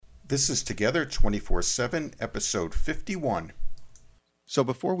This is Together 24/7, episode 51. So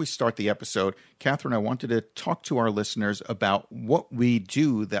before we start the episode, Catherine, I wanted to talk to our listeners about what we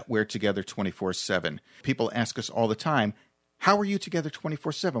do that we're together 24/7. People ask us all the time, how are you together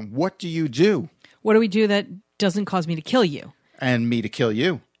 24/7? What do you do? What do we do that doesn't cause me to kill you? And me to kill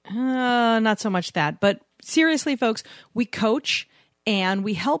you. Not so much that. But seriously, folks, we coach and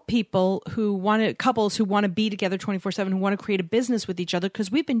we help people couples who want to be together 24/7, who want to create a business with each other,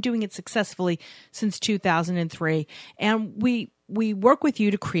 because we've been doing it successfully since 2003. And we work with you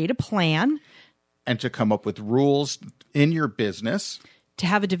to create a plan. And to come up with rules in your business. To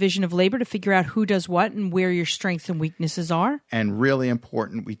have a division of labor, to figure out who does what and where your strengths and weaknesses are. And really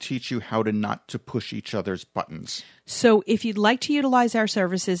important, we teach you how to not to push each other's buttons. So if you'd like to utilize our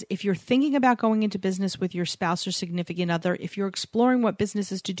services, if you're thinking about going into business with your spouse or significant other, if you're exploring what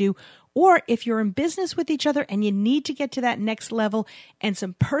businesses to do, or if you're in business with each other and you need to get to that next level and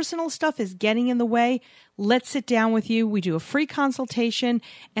some personal stuff is getting in the way, let's sit down with you. We do a free consultation,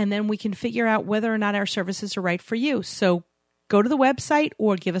 and then we can figure out whether or not our services are right for you. So go to the website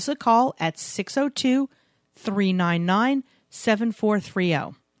or give us a call at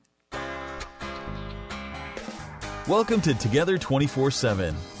 602-399-7430. Welcome to Together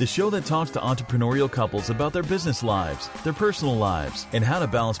 24/7, the show that talks to entrepreneurial couples about their business lives, their personal lives, and how to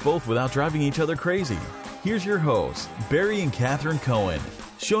balance both without driving each other crazy. Here's your hosts, Barry and Catherine Cohen,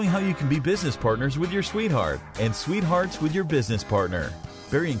 showing how you can be business partners with your sweetheart and sweethearts with your business partner.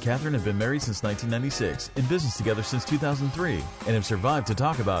 Barry and Catherine have been married since 1996, in business together since 2003, and have survived to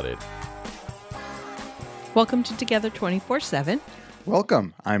talk about it. Welcome to Together 24/7.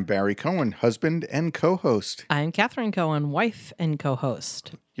 Welcome. I'm Barry Cohen, husband and co-host. I'm Catherine Cohen, wife and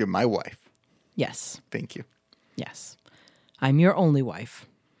co-host. You're my wife. Yes. Thank you. Yes. I'm your only wife.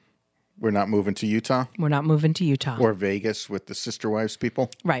 We're not moving to Utah? We're not moving to Utah. Or Vegas with the Sister Wives people?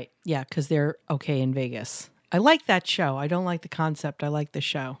 Right. Yeah, because they're okay in Vegas. I like that show. I don't like the concept. I like the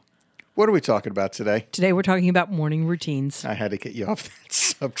show. What are we talking about today? Today we're talking about morning routines. I had to get you off that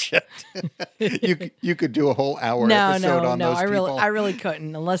subject. you could do a whole hour episode on those people. I really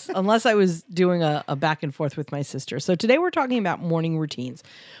couldn't unless I was doing a back and forth with my sister. So today we're talking about morning routines,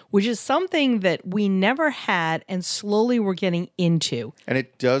 which is something that we never had and slowly we're getting into. And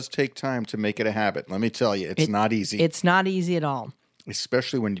it does take time to make it a habit. Let me tell you, it's not easy. It's not easy at all.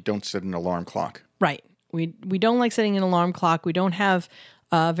 Especially when you don't set an alarm clock. Right. We don't like setting an alarm clock. We don't have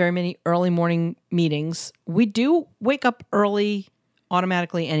very many early morning meetings. We do wake up early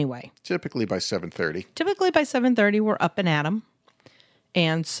automatically anyway. Typically by 7:30. Typically by 7:30, we're up and at 'em.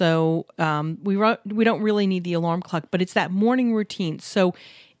 And so we don't really need the alarm clock, but it's that morning routine. So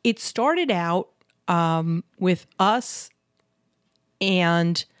it started out with us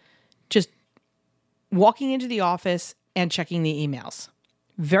and just walking into the office and checking the emails.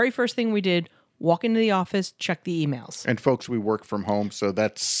 Very first thing we did, walk into the office, check the emails. And folks, we work from home, so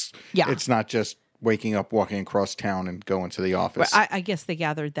it's not just waking up, walking across town and going to the office. I guess they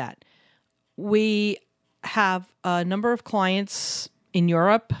gathered that. We have a number of clients in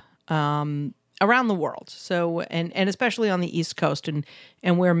Europe, around the world. So, and especially on the East Coast, and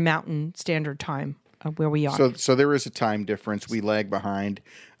we're Mountain Standard Time where we are. So there is a time difference. We lag behind.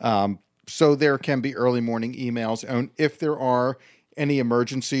 So there can be early morning emails. And if there are any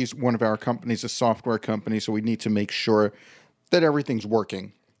emergencies, one of our companies, a software company, so we need to make sure that everything's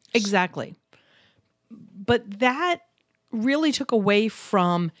working. Exactly. But that really took away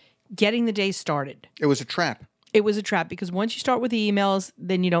from getting the day started. It was a trap. It was a trap because once you start with the emails,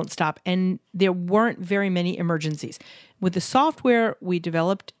 then you don't stop. And there weren't very many emergencies. With the software, we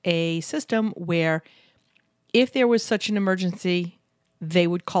developed a system where if there was such an emergency, they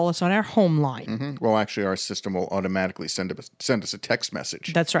would call us on our home line. Mm-hmm. Well, actually, our system will automatically send us a text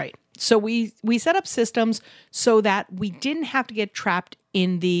message. That's right. So we set up systems so that we didn't have to get trapped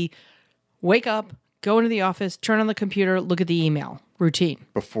in the wake up, go into the office, turn on the computer, look at the email routine.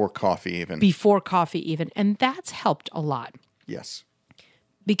 Before coffee even. And that's helped a lot. Yes.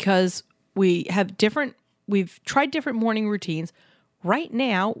 Because we've tried different morning routines. Right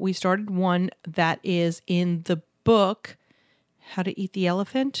now, we started one that is in the book, How to Eat the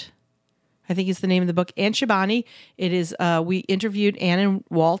Elephant. I think is the name of the book. Ann Shabani. It is. We interviewed Ann and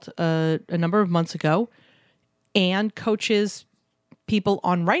Walt a number of months ago. Ann coaches people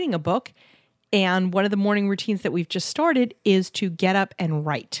on writing a book. And one of the morning routines that we've just started is to get up and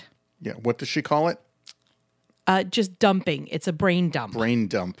write. Yeah. What does she call it? Just dumping. It's a brain dump. Brain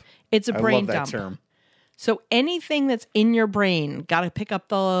dump. It's a brain dump. I love that term. So anything that's in your brain, got to pick up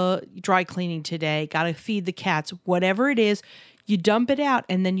the dry cleaning today, got to feed the cats, whatever it is, you dump it out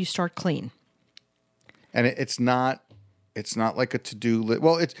and then you start clean. And it's not It's not like a to-do list.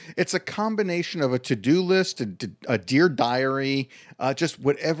 Well, it's a combination of a to-do list, a dear diary, just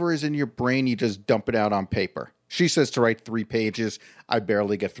whatever is in your brain, you just dump it out on paper. She says to write 3 pages. I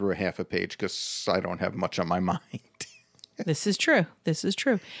barely get through a half a page because I don't have much on my mind. This is true. This is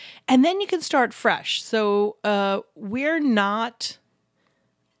true. And then you can start fresh. So we're not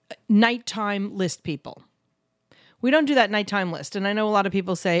nighttime list people. We don't do that nighttime list. And I know a lot of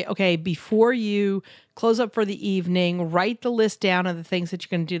people say, okay, before you close up for the evening, write the list down of the things that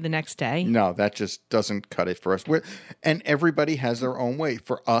you're going to do the next day. No, that just doesn't cut it for us. And everybody has their own way.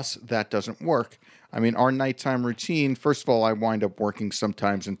 For us, that doesn't work. I mean, our nighttime routine, first of all, I wind up working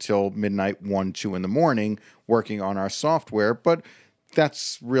sometimes until midnight, 1, 2 in the morning, working on our software. But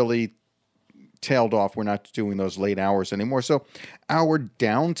that's really tailed off. We're not doing those late hours anymore. So our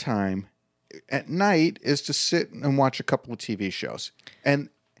downtime at night is to sit and watch a couple of TV shows. And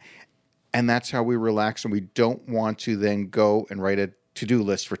that's how we relax, and we don't want to then go and write a to-do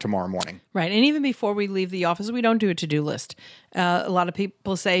list for tomorrow morning. Right. And even before we leave the office, we don't do a to-do list. A lot of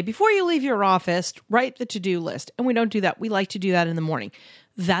people say, before you leave your office, write the to-do list. And we don't do that. We like to do that in the morning.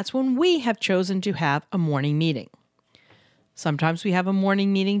 That's when we have chosen to have a morning meeting. Sometimes we have a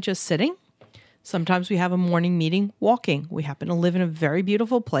morning meeting just sitting. Sometimes we have a morning meeting walking. We happen to live in a very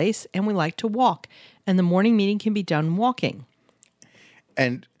beautiful place and we like to walk. And the morning meeting can be done walking.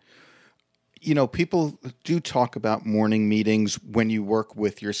 And, you know, people do talk about morning meetings when you work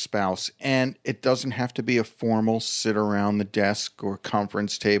with your spouse. And it doesn't have to be a formal sit around the desk or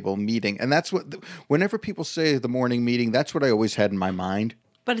conference table meeting. And that's what, whenever people say the morning meeting, that's what I always had in my mind.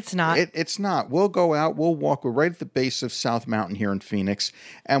 But it's not. It's not. We'll go out, we'll walk. We're right at the base of South Mountain here in Phoenix,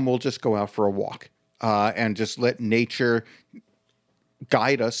 and we'll just go out for a walk and just let nature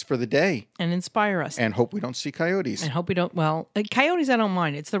guide us for the day. And inspire us. And hope we don't see coyotes. And hope we don't, well, coyotes I don't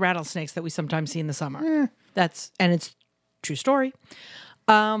mind. It's the rattlesnakes that we sometimes see in the summer. And it's true story.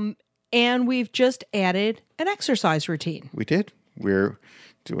 And we've just added an exercise routine. We did. We're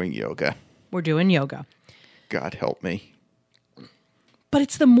doing yoga. We're doing yoga. God help me. But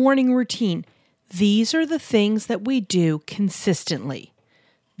it's the morning routine. These are the things that we do consistently.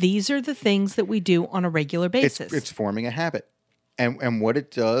 These are the things that we do on a regular basis. It's forming a habit. And what it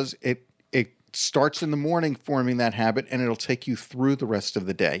does, it starts in the morning forming that habit, and it'll take you through the rest of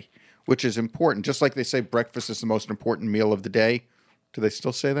the day, which is important. Just like they say breakfast is the most important meal of the day. Do they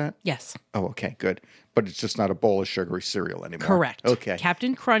still say that? Yes. Oh, okay, good. But it's just not a bowl of sugary cereal anymore. Correct. Okay.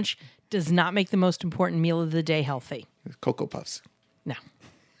 Captain Crunch does not make the most important meal of the day healthy. Cocoa Puffs. No.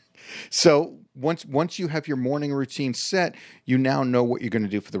 So once you have your morning routine set, you now know what you're going to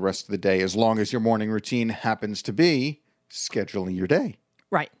do for the rest of the day, as long as your morning routine happens to be scheduling your day.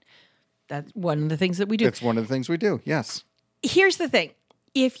 Right. That's one of the things that we do. That's one of the things we do, yes. Here's the thing.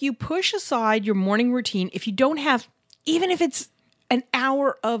 If you push aside your morning routine, if you don't have, even if it's an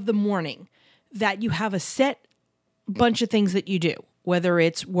hour of the morning, that you have a set bunch of things that you do, whether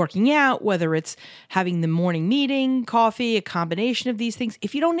it's working out, whether it's having the morning meeting, coffee, a combination of these things.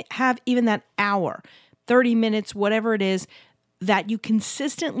 If you don't have even that hour, 30 minutes, whatever it is, that you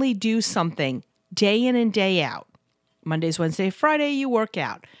consistently do something day in and day out. Mondays, Wednesday, Friday, you work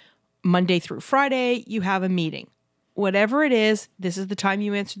out. Monday through Friday, you have a meeting. Whatever it is, this is the time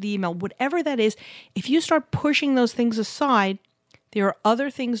you answer the email. Whatever that is, if you start pushing those things aside, there are other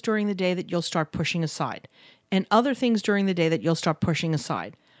things during the day that you'll start pushing aside. And other things during the day that you'll start pushing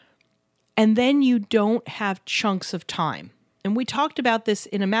aside. And then you don't have chunks of time. And we talked about this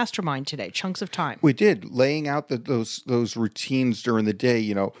in a mastermind today, chunks of time. We did, laying out those routines during the day.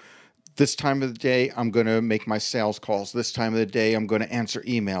 You know, this time of the day, I'm going to make my sales calls. This time of the day, I'm going to answer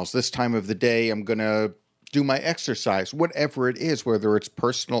emails. This time of the day, I'm going to do my exercise. Whatever it is, whether it's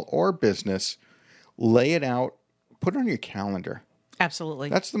personal or business, lay it out, put it on your calendar. Absolutely.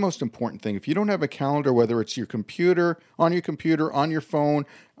 That's the most important thing. If you don't have a calendar, whether it's your computer, on your phone,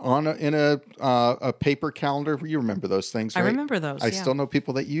 in a paper calendar, you remember those things, right? I remember those. I still know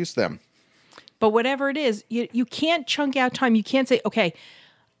people that use them. But whatever it is, you can't chunk out time. You can't say, okay,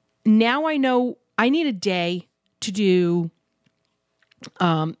 now I know I need a day to do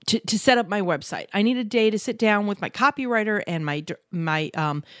to set up my website. I need a day to sit down with my copywriter and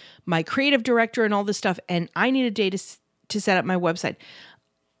my creative director and all this stuff, and I need a day to set up my website.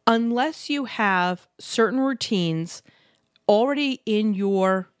 Unless you have certain routines already in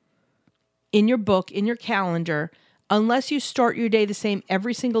your book, in your calendar, unless you start your day the same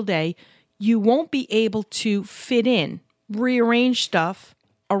every single day, you won't be able to fit in, rearrange stuff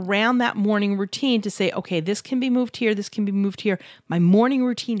around that morning routine to say, okay, this can be moved here, this can be moved here. My morning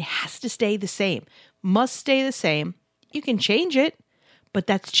routine has to stay the same, must stay the same. You can change it, but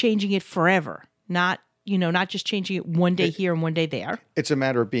that's changing it forever, not not just changing it one day here and one day there. It's a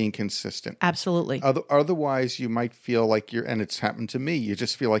matter of being consistent. Absolutely. Otherwise, you might feel like and it's happened to me, you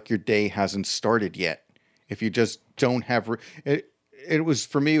just feel like your day hasn't started yet. If you just don't have,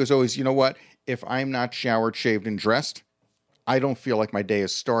 for me, it was always, you know what? If I'm not showered, shaved, and dressed, I don't feel like my day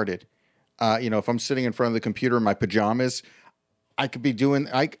has started. If I'm sitting in front of the computer in my pajamas, I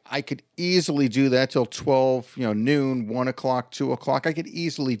could easily do that till 12, noon, 1 o'clock, 2 o'clock. I could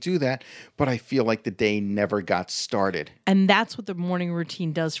easily do that, but I feel like the day never got started. And that's what the morning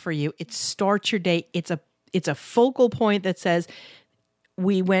routine does for you. It starts your day. It's a focal point that says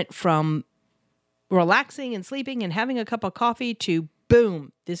we went from relaxing and sleeping and having a cup of coffee to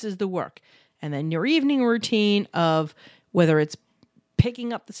boom, this is the work. And then your evening routine of whether it's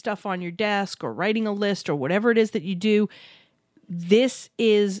picking up the stuff on your desk or writing a list or whatever it is that you do, this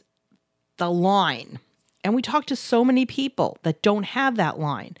is the line. And we talk to so many people that don't have that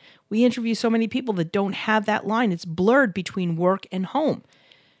line. We interview so many people that don't have that line. It's blurred between work and home.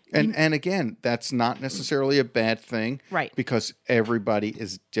 And again, that's not necessarily a bad thing. Right. Because everybody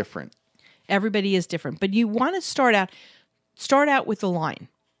is different. Everybody is different. But you want to start out with the line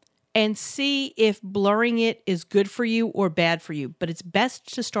and see if blurring it is good for you or bad for you. But it's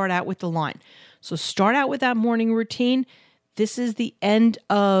best to start out with the line. So start out with that morning routine. This is the end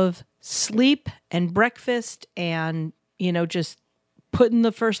of sleep and breakfast and, just putting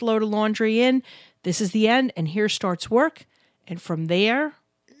the first load of laundry in. This is the end, and here starts work. And from there...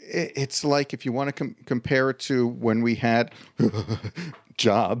 It's like if you want to compare it to when we had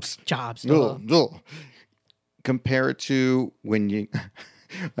jobs. Compare it to when you...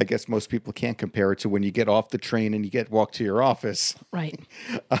 I guess most people can't compare it to when you get off the train and you walk to your office. Right.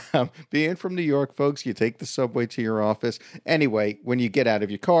 Being from New York, folks, you take the subway to your office. Anyway, when you get out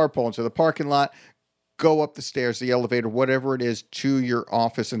of your car, pull into the parking lot, go up the stairs, the elevator, whatever it is, to your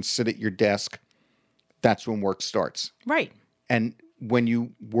office and sit at your desk, that's when work starts. Right. And when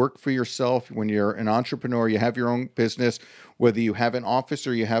you work for yourself, when you're an entrepreneur, you have your own business, whether you have an office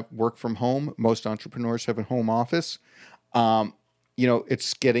or you have work from home, most entrepreneurs have a home office.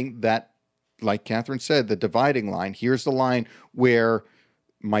 It's getting that, like Catherine said, the dividing line. Here's the line where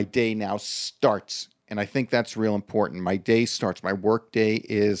my day now starts. And I think that's real important. My day starts. My work day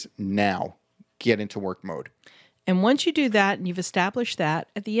is now. Get into work mode. And once you do that and you've established that,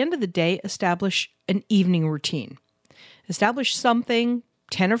 at the end of the day, establish an evening routine. Establish something,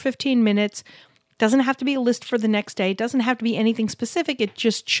 10 or 15 minutes. Doesn't have to be a list for the next day. It doesn't have to be anything specific. It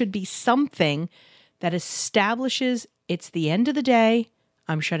just should be something that establishes it's the end of the day.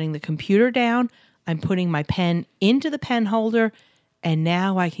 I'm shutting the computer down. I'm putting my pen into the pen holder. And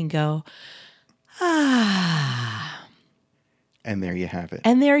now I can go, And there you have it.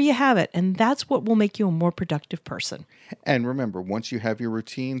 And there you have it. And that's what will make you a more productive person. And remember, once you have your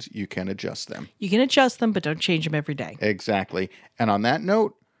routines, you can adjust them. You can adjust them, but don't change them every day. Exactly. And on that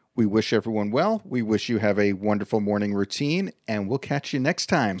note, we wish everyone well. We wish you have a wonderful morning routine, and we'll catch you next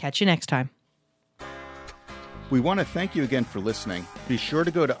time. Catch you next time. We want to thank you again for listening. Be sure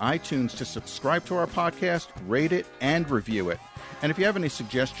to go to iTunes to subscribe to our podcast, rate it, and review it. And if you have any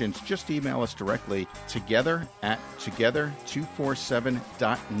suggestions, just email us directly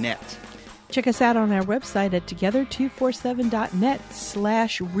together@together247.net. Check us out on our website at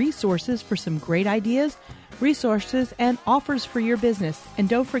together247.net/resources for some great ideas, resources, and offers for your business. And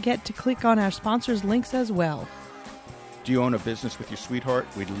don't forget to click on our sponsors' links as well. Do you own a business with your sweetheart?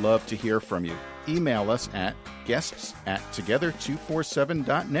 We'd love to hear from you. Email us at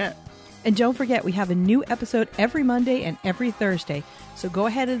guests@together247.net. And don't forget, we have a new episode every Monday and every Thursday. So go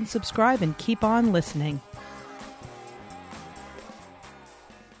ahead and subscribe and keep on listening.